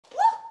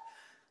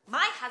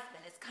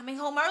coming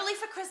home early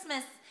for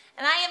Christmas,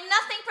 and I have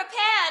nothing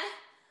prepared.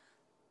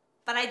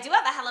 But I do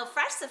have a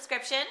HelloFresh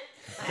subscription.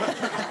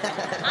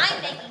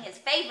 I'm making his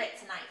favorite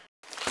tonight.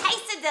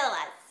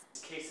 Quesadillas.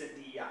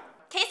 Quesadilla.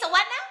 Queso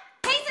what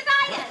now?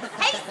 Quesadillas.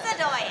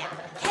 Quesadillas.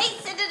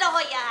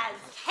 Quesadillas.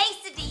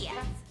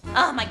 Quesadillas.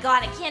 Oh my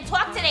God, I can't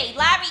talk today.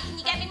 Larry, can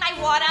you get me my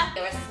water?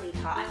 You're a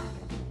sweetheart.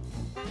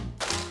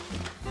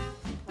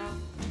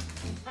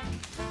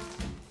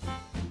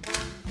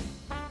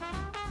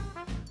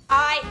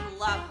 I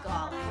love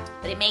garlic,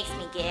 but it makes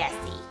me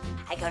gassy.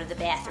 I go to the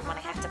bathroom when I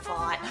have to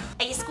fart.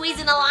 Are you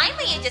squeezing a lime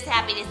or are you just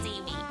happy to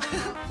see me?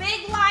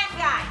 Big lime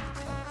guy.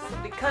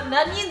 So we cutting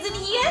onions in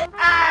here?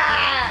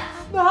 Ah!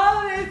 The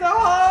holidays are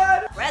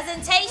hard.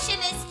 Presentation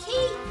is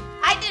key.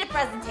 I did a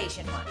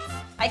presentation once.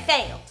 I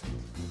failed.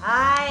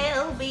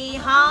 I'll be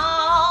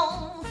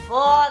home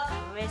for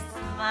Christmas.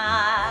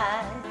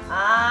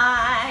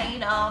 I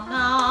don't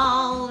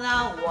know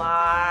the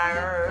word.